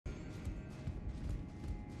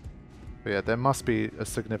But yeah, there must be a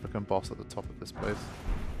significant boss at the top of this place.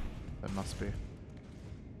 There must be.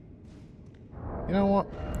 You know what?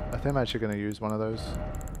 I think I'm actually going to use one of those.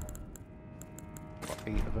 Got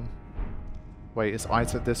 8 of them. Wait, it's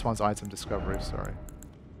item. This one's item discovery. Sorry,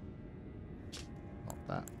 not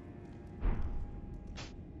that.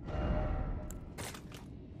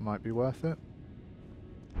 Might be worth it.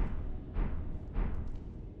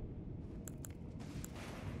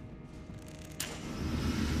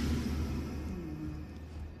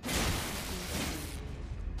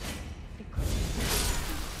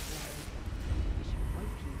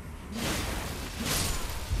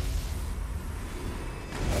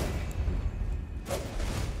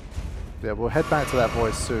 Yeah, we'll head back to that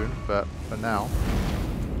voice soon, but for now...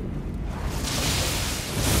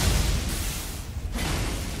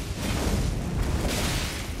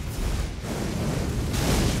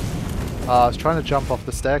 I was trying to jump off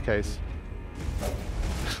the staircase.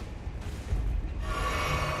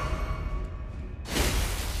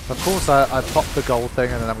 Of course I popped the gold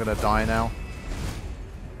thing and then I'm going to die now.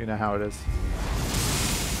 You know how it is.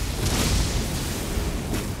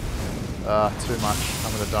 Too much.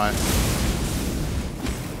 I'm going to die.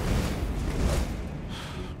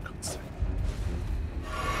 God's sake.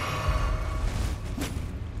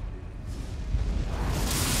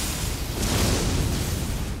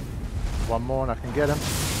 One more and I can get him.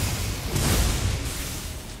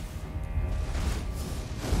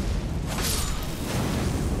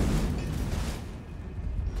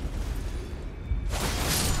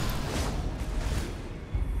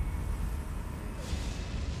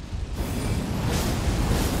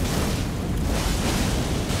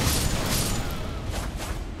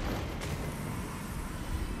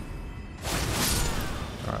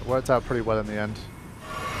 Alright, worked out pretty well in the end.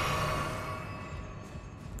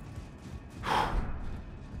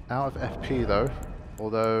 Out of FP though,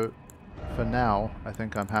 although for now I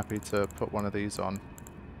think I'm happy to put one of these on.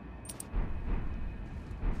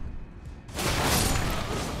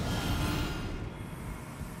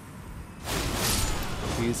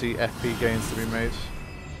 Easy FP gains to be made.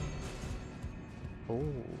 Oh,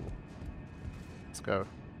 let's go.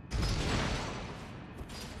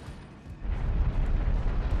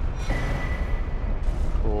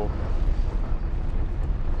 Cool.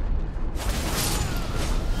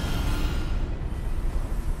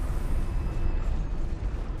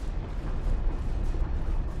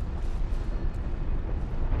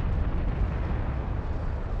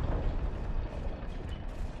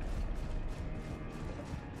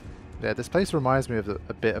 Yeah, this place reminds me of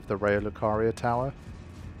a bit of the Ray Lucaria Tower.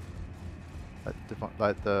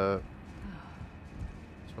 Like the...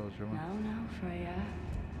 Now, Freya.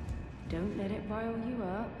 Don't let it rile you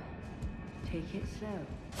up. Take it slow.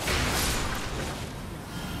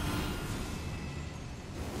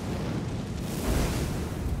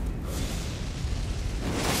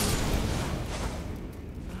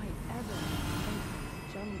 Right, Evan,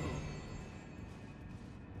 jungle.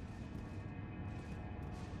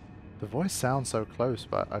 The voice sounds so close,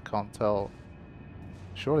 but I can't tell.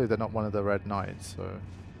 Surely they're not one of the Red Knights, so...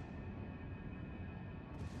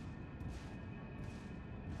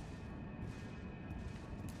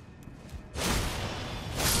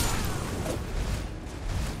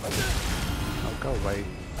 Oh, go away.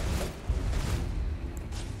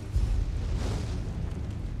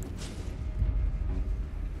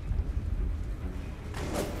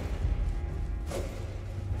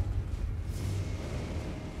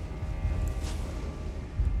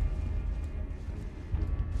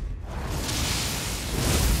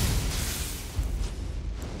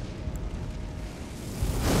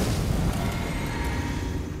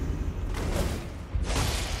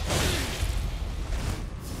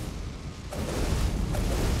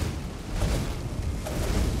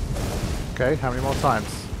 Okay, how many more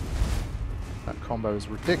times? That combo is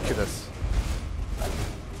ridiculous.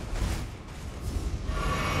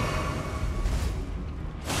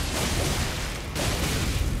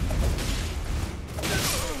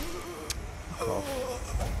 God.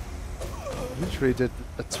 Literally did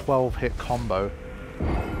a 12-hit combo.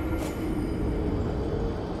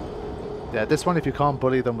 Yeah, this one, if you can't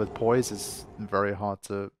bully them with poise, is very hard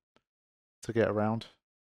to get around.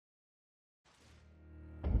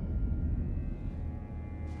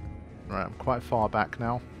 Right, I'm quite far back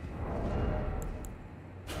now.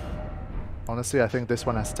 Honestly, I think this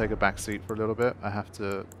one has to take a back seat for a little bit. I have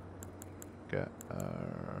to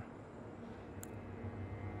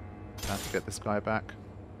get this guy back.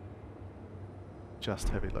 Just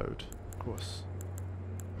heavy load, of course.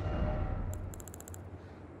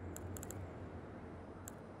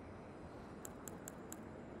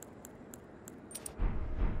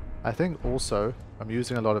 I think also I'm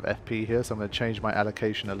using a lot of FP here, so I'm going to change my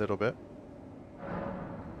allocation a little bit.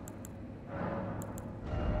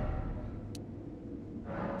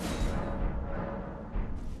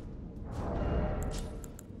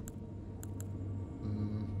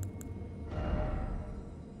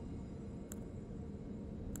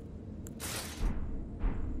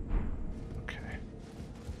 Okay.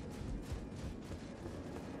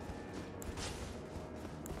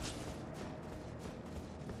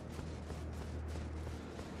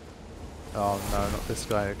 Oh no, not this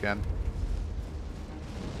guy again.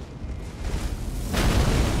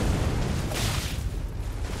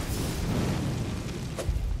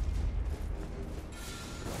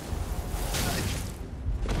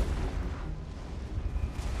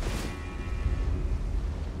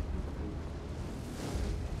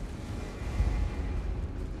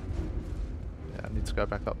 Yeah, I need to go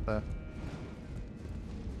back up there.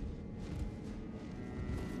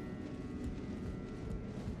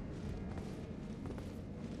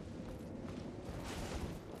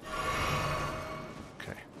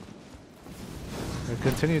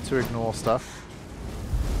 Continue to ignore stuff.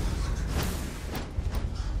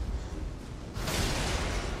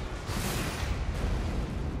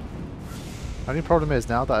 Only problem is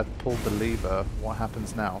now that I've pulled the lever, what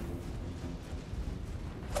happens now?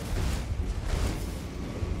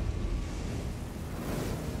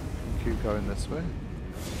 Keep going this way.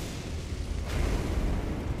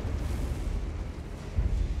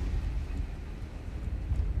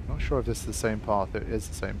 Not sure if this is the same path. It is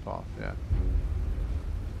the same path, yeah.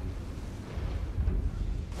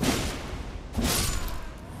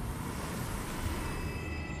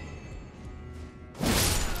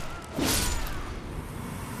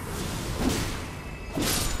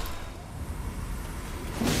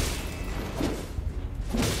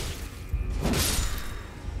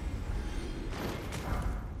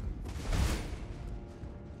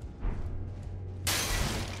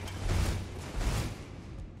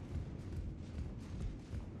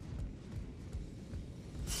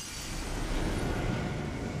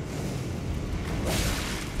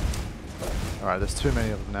 Alright, there's too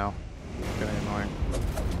many of them now. It's getting annoying.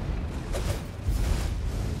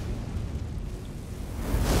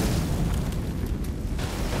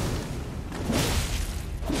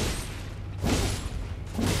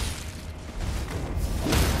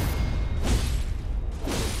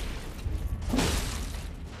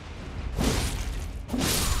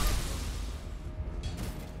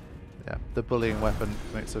 Yeah, the bullying weapon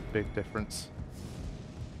makes a big difference.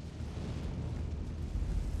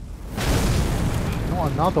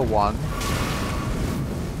 Another one.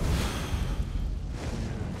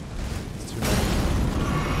 It's too many.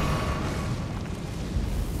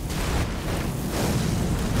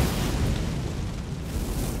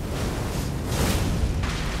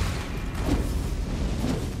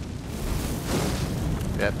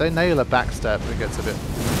 Yeah, if they nail a backstep, it gets a bit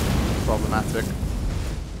problematic.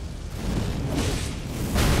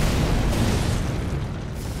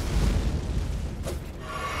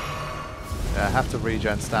 Yeah, I have to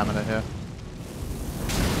regen stamina here.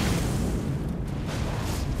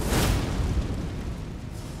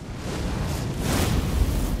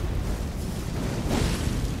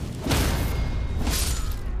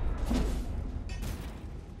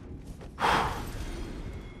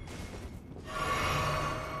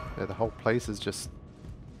 Yeah, the whole place is just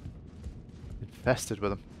infested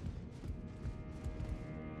with them.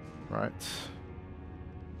 Right.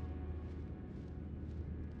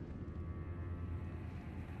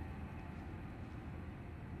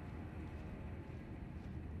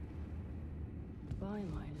 By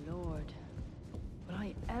my lord, will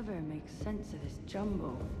I ever make sense of this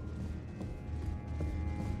jumble?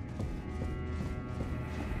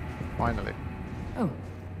 Finally. Oh,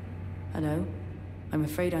 hello. I'm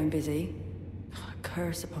afraid I'm busy.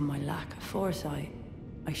 Curse upon my lack of foresight.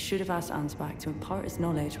 I should have asked Ansbach to impart his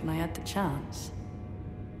knowledge when I had the chance.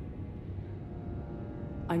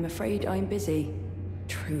 I'm afraid I'm busy.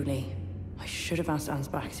 Truly. I should have asked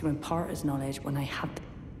Ansbach to impart his knowledge when I had the...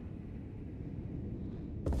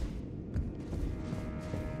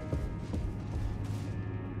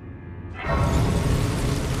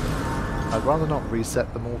 I'd rather not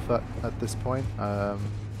reset them all at this point.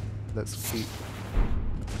 Let's keep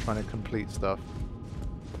trying to complete stuff.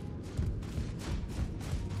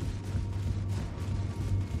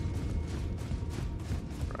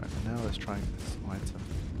 Right, now let's try and get this item.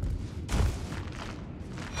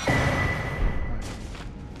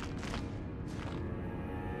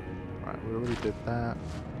 Right, we already did that.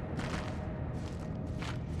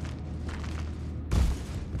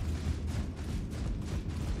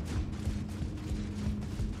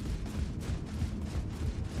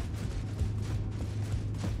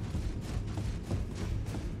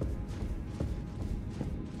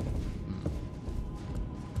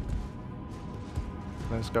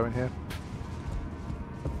 is going here.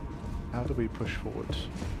 How do we push forward?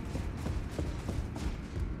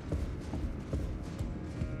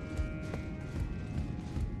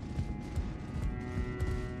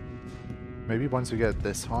 Maybe once you get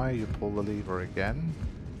this high, you pull the lever again.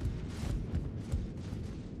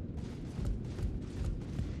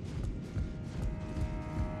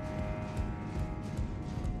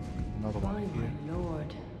 Another one here. My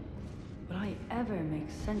lord, will I ever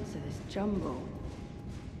make sense of this jumble?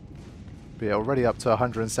 But yeah, already up to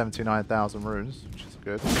 179,000 runes, which is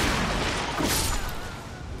good.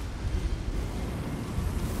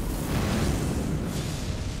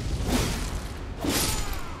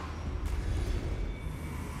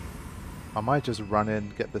 I might just run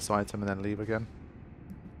in, get this item, and then leave again.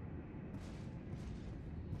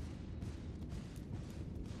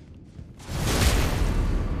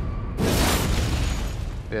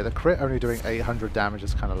 Yeah, the crit only doing 800 damage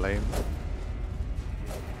is kind of lame.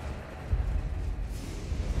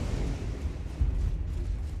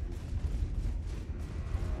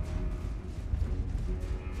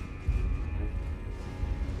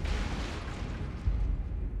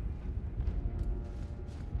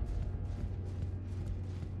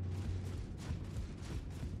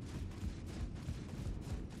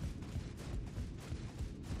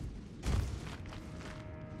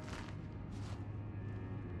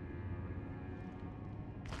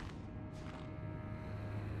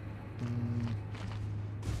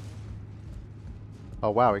 Oh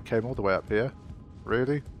wow, it came all the way up here.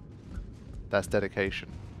 Really? That's dedication.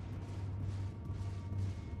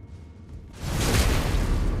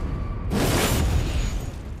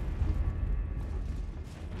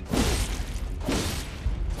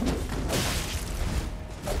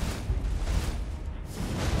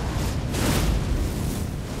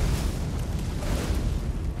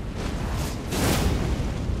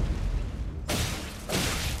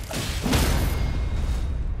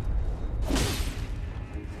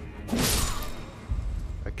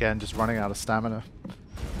 Again, just running out of stamina.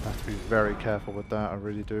 I have to be very careful with that, I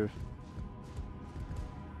really do.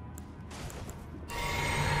 Oh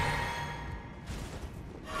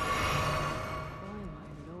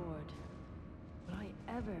my lord, will I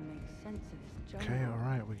ever make sense of this jumble? Okay,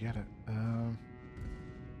 alright, we get it.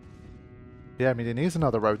 Yeah, I mean, it needs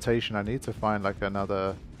another rotation. I need to find like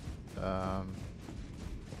another...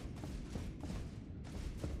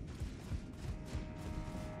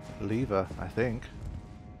 lever, I think.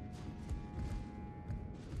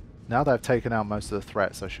 Now that I've taken out most of the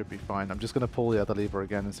threats, I should be fine. I'm just going to pull the other lever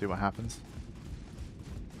again and see what happens.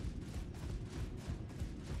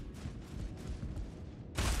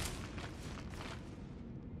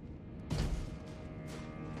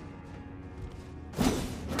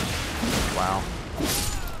 Wow.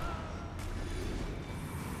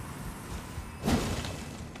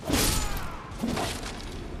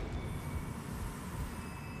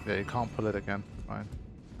 Yeah, you can't pull it again. Fine.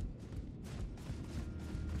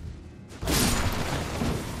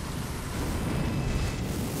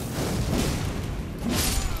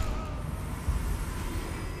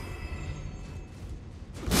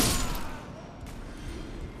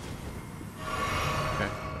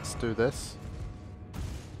 Do this.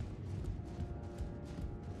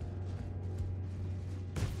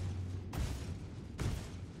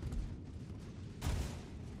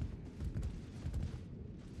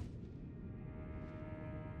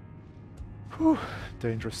 Whew,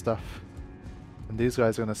 dangerous stuff. And these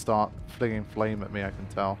guys are going to start flinging flame at me, I can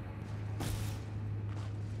tell.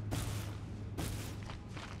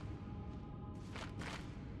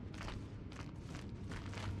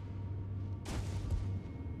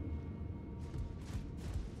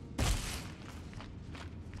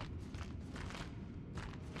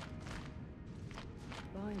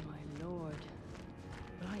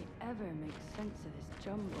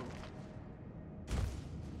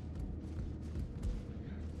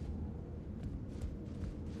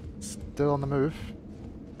 Still on the move.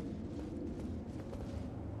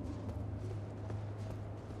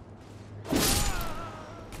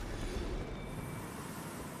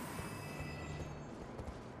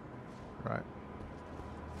 Right.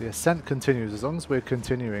 The ascent continues. As long as we're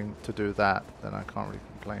continuing to do that, then I can't really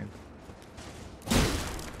complain.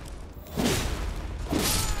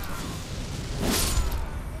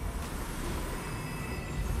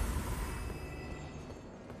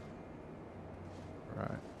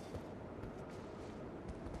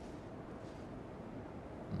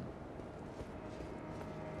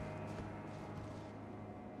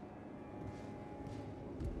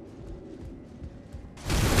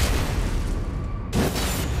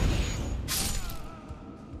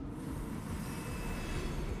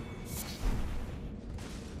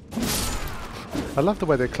 I love the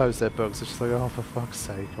way they close their books. It's just like, oh, for fuck's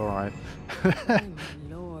sake, alright. Oh my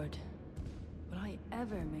lord. Will I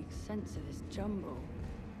ever make sense of this jumble?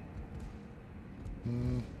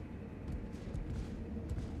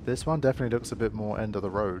 This one definitely looks a bit more end of the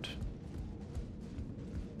road.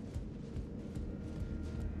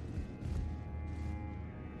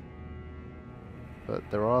 But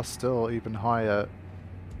there are still even higher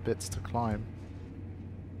bits to climb.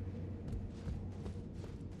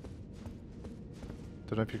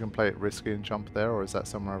 Don't know if you can play it risky and jump there, or is that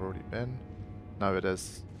somewhere I've already been? No, it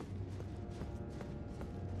is.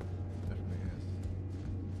 Definitely is.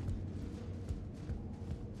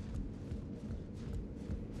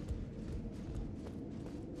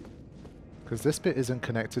 Because this bit isn't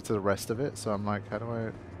connected to the rest of it, so I'm like, how do I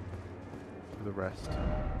do the rest?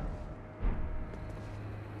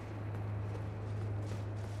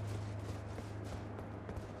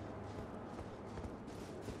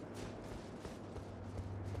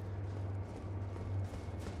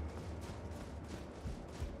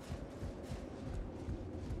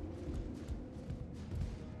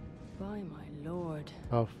 By my lord.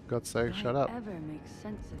 Oh, for God's sake, shut up. Will I ever make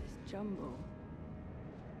sense of this jumble?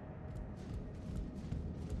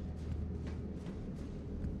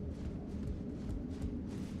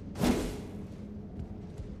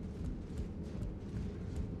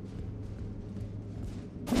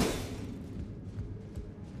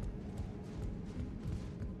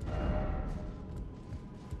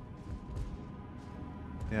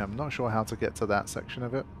 Yeah, I'm not sure how to get to that section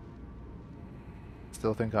of it.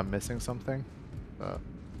 Still think I'm missing something, but...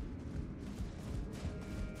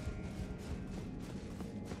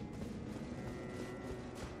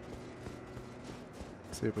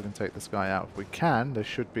 see if we can take this guy out. If we can, there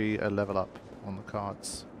should be a level up on the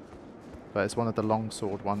cards. But it's one of the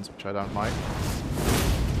longsword ones, which I don't like.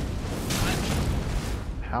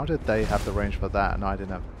 How did they have the range for that and I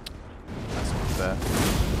didn't have... That's not fair.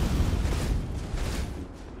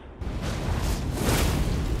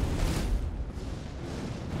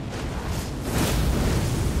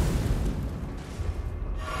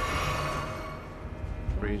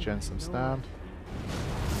 Regen some stand.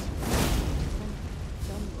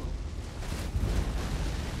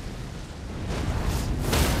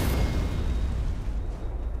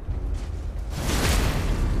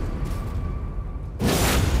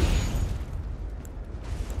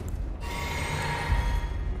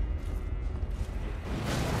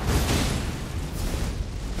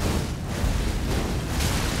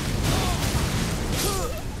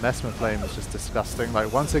 Messmer flame is just disgusting.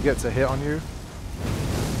 Like once it gets a hit on you,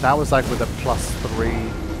 that was like with a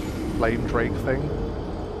 +3 flame drake thing.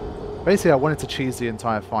 Basically I wanted to cheese the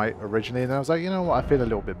entire fight originally, and I was like, you know what, I feel a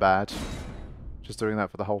little bit bad just doing that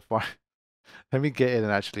for the whole fight. Let me get in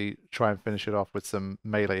and actually try and finish it off with some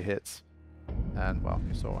melee hits. And well,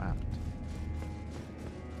 you saw what happened.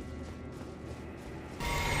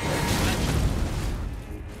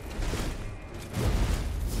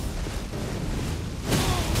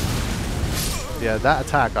 Yeah, that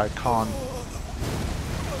attack I can't...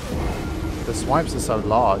 The swipes are so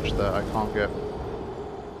large that I can't get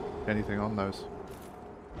anything on those.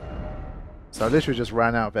 So I literally just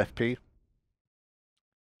ran out of FP.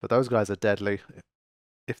 But those guys are deadly.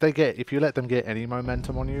 If you let them get any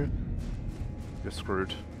momentum on you, you're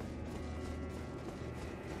screwed.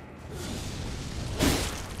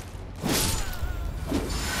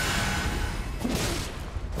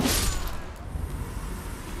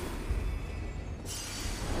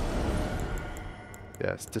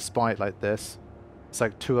 Yes, despite like this, it's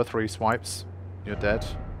like 2 or 3 swipes, you're dead.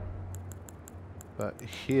 But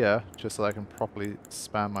here, just so I can properly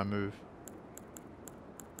spam my move.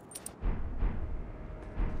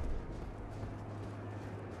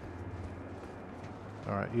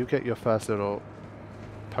 Alright, you get your first little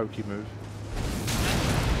pokey move.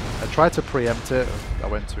 I tried to preempt it, I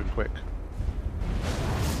went too quick.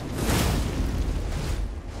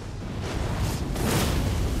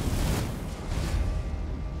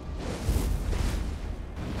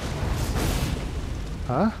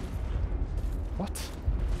 Huh? What?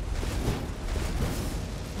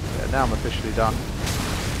 Yeah, now I'm officially done.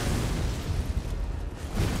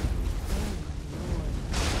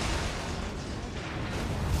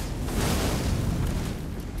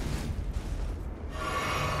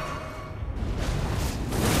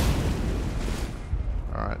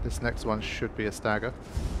 Alright, this next one should be a stagger.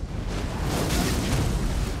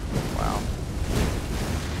 Wow.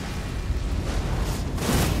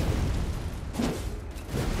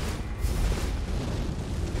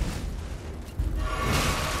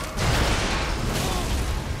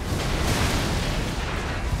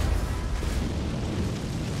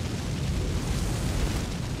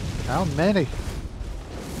 How many?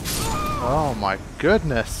 Oh my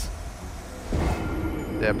goodness.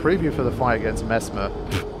 Yeah, preview for the fight against Messmer.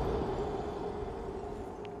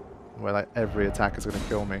 Where like every attack is going to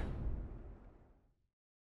kill me.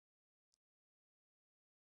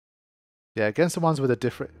 Yeah, against the ones with a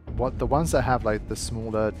different... the ones that have like the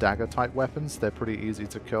smaller dagger type weapons, they're pretty easy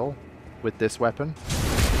to kill with this weapon.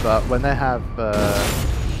 But when they have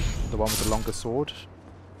the one with the longer sword,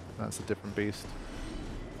 that's a different beast.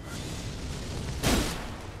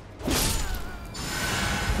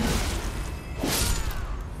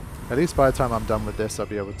 At least by the time I'm done with this, I'll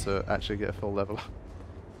be able to actually get a full level.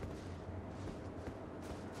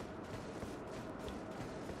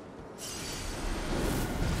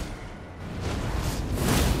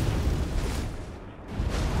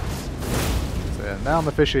 So yeah, now I'm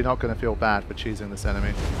officially not going to feel bad for cheesing this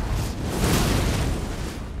enemy.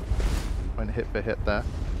 Went hit for hit there.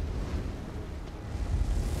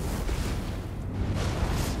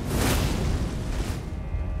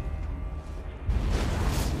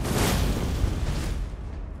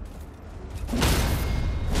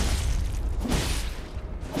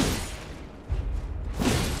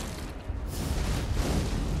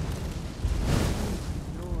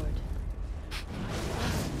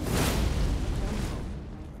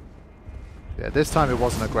 Yeah, this time it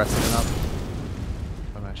wasn't aggressive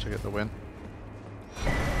enough. I managed to get the win.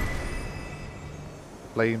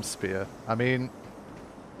 Flame Spear. I mean,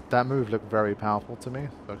 that move looked very powerful to me,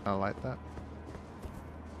 so I kind of like that.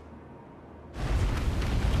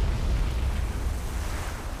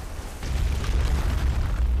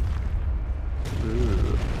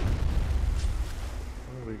 Ooh.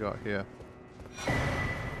 What have we got here?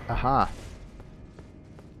 Aha!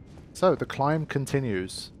 So, the climb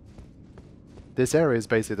continues. This area is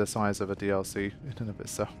basically the size of a DLC in and of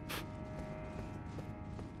itself.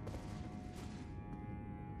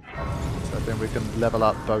 So I think we can level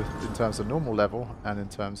up both in terms of normal level and in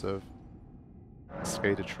terms of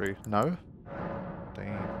Erdtree. No?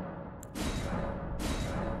 Damn.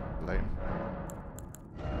 Lame.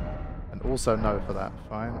 And also no for that.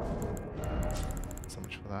 Fine. So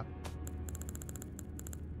much for that.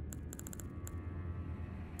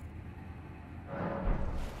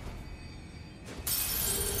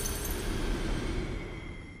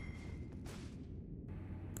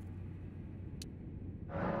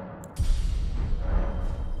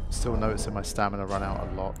 Still noticing my stamina run out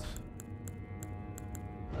a lot.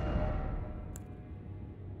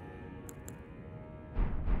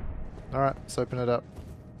 Alright, let's open it up.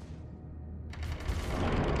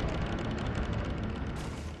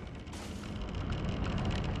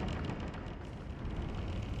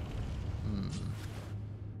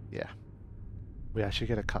 Yeah. We actually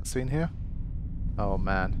get a cutscene here? Oh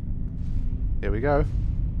man. Here we go.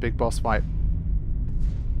 Big boss fight.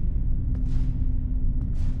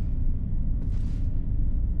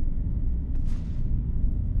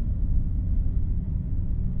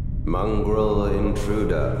 Mongrel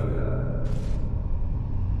intruder.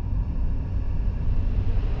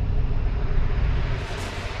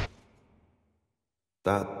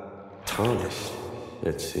 That tarnished,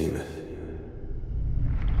 it seemeth.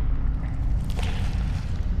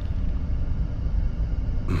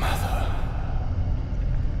 Mother,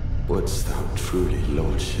 wouldst thou truly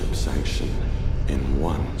lordship sanction in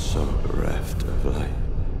one so bereft of light?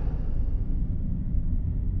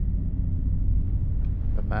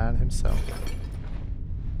 Man himself.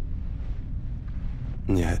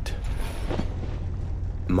 Yet,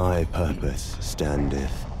 my purpose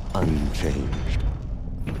standeth unchanged.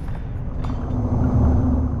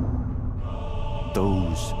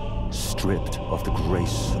 Those stripped of the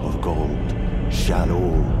grace of gold shall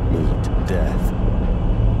all meet death.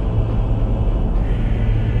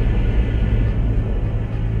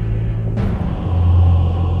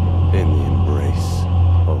 In the embrace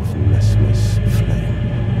of Messmer's flame.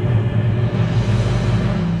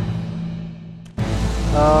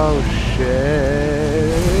 Oh shit.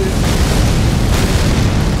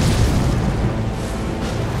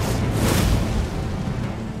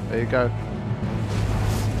 There you go.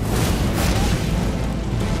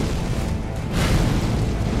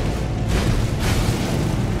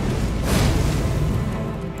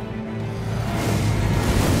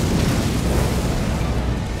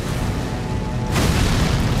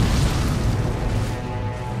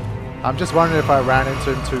 I'm just wondering if I ran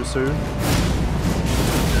into him too soon.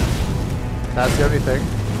 That's the only thing.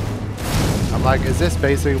 I'm like, is this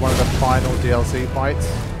basically one of the final DLC fights?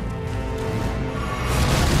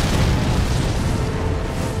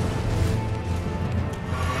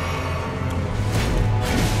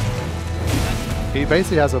 He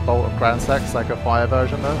basically has a bolt of Grand Sex, like a fire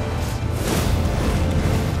version though.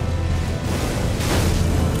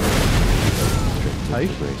 Hey?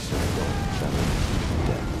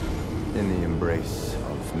 In the embrace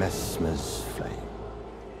of Messmer's flame.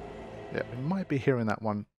 Yeah, we might be hearing that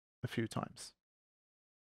one a few times.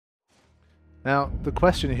 Now, the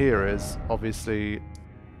question here is, obviously,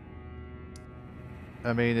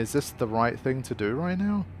 I mean, is this the right thing to do right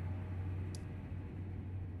now?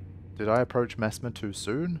 Did I approach Messmer too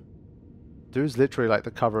soon? Dude's literally like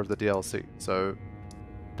the cover of the DLC, so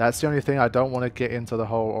that's the only thing. I don't want to get into the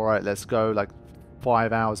whole, alright, let's go, like,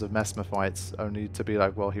 5 hours of Messmer fights, only to be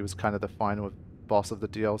like, well, he was kind of the final boss of the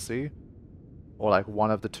DLC. Or like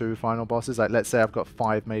one of the 2 final bosses. Like, let's say I've got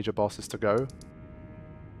 5 major bosses to go.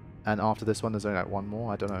 And after this one, there's only like 1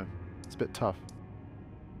 more. I don't know. It's a bit tough.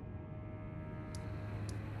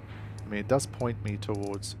 I mean, it does point me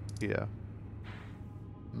towards here.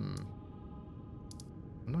 I'm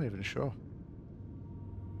not even sure.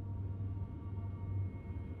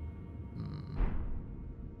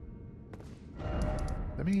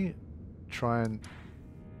 Let me try and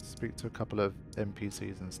speak to a couple of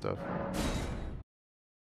NPCs and stuff.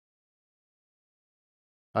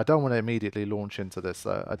 I don't want to immediately launch into this.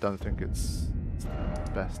 I don't think it's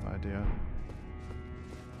the best idea.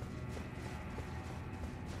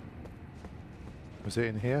 Was it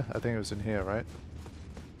in here? I think it was in here, right?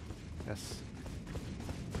 Yes.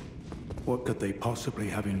 What could they possibly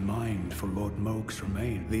have in mind for Lord Moog's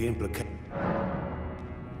remain? The implication.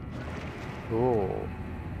 Oh.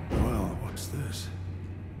 Well, what's this?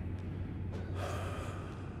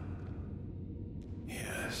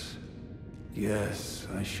 Yes,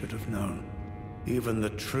 I should have known. Even the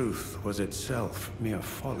truth was itself mere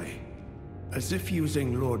folly. As if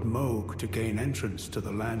using Lord Moog to gain entrance to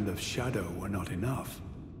the land of shadow were not enough.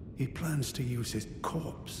 He plans to use his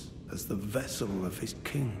corpse as the vessel of his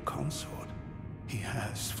king consort. He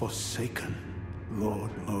has forsaken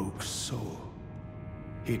Lord Moog's soul.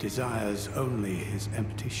 He desires only his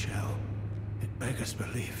empty shell. It beggars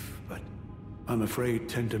belief, but I'm afraid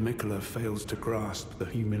Tender Mikola fails to grasp the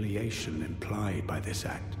humiliation implied by this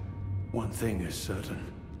act. One thing is certain.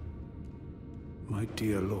 My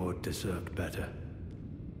dear lord deserved better.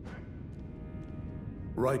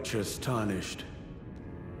 Righteous Tarnished,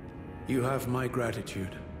 you have my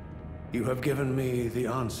gratitude. You have given me the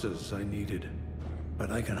answers I needed,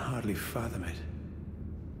 but I can hardly fathom it.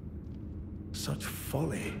 Such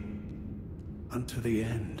folly. Unto the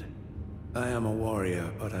end. I am a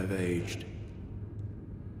warrior, but I've aged.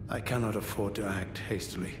 I cannot afford to act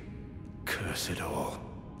hastily. Curse it all.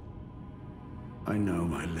 I know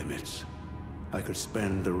my limits. I could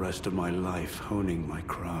spend the rest of my life honing my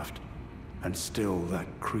craft, and still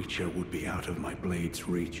that creature would be out of my blade's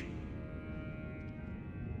reach.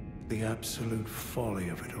 The absolute folly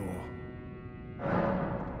of it all.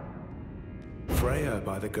 Freya,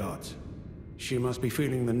 by the gods. She must be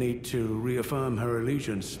feeling the need to reaffirm her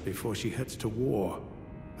allegiance before she heads to war.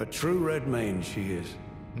 A true Redmane she is.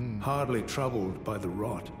 Hardly troubled by the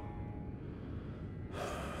rot.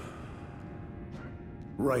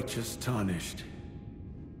 Righteous Tarnished,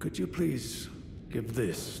 could you please give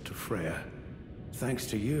this to Freya? Thanks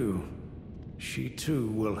to you, she too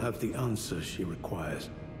will have the answers she requires.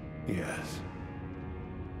 Yes.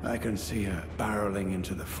 I can see her barreling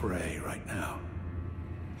into the fray right now.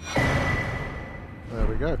 There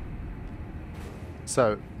we go.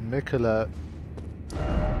 So, Mikola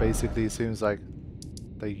basically seems like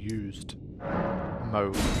they used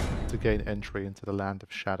Moog to gain entry into the land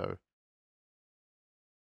of shadow.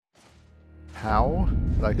 How?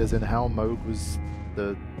 Like, as in how Moog was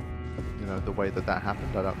the, you know, the way that that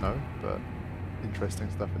happened, I don't know, but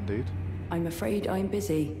interesting stuff indeed. I'm afraid I'm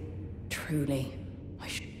busy. Truly.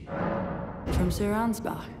 From Sir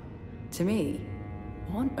Ansbach? To me?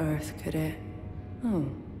 What on earth could it... Oh.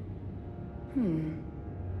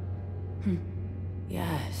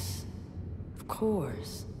 Yes. Of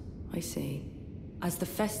course. I see. As the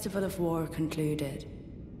Festival of War concluded,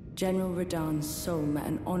 General Radahn's soul met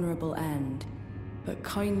an honorable end, but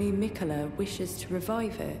kindly Mikola wishes to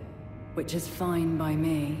revive it, which is fine by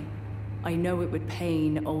me. I know it would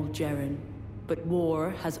pain old Jeren, but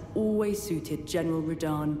war has always suited General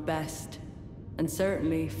Radahn best, and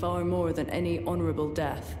certainly far more than any honorable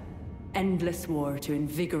death. Endless war to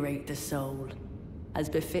invigorate the soul, as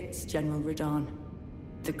befits General Radahn,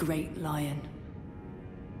 the great lion.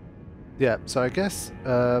 Yeah, so I guess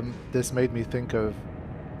this made me think of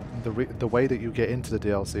the way that you get into the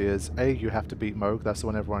DLC is, A, you have to beat Moog, that's the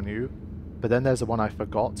one everyone knew, but then there's the one I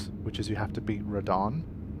forgot, which is you have to beat Radahn,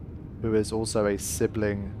 who is also a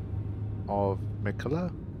sibling of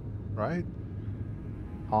Mikola, right?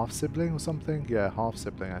 half-sibling or something? Yeah,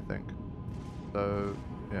 half-sibling, I think. So,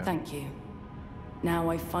 yeah. Thank you. Now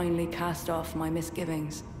I finally cast off my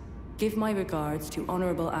misgivings. Give my regards to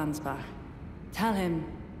Honorable Ansbach. Tell him,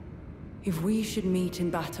 if we should meet in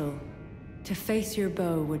battle, to face your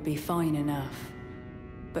bow would be fine enough.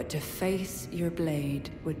 But to face your blade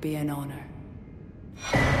would be an honor.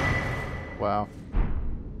 Wow.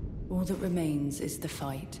 All that remains is the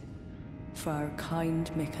fight. For our kind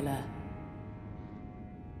Mikola.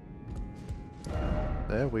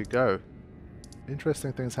 There we go.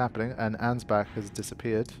 Interesting things happening, and Ansbach has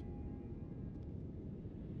disappeared.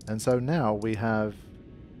 And so now we have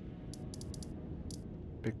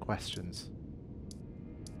big questions.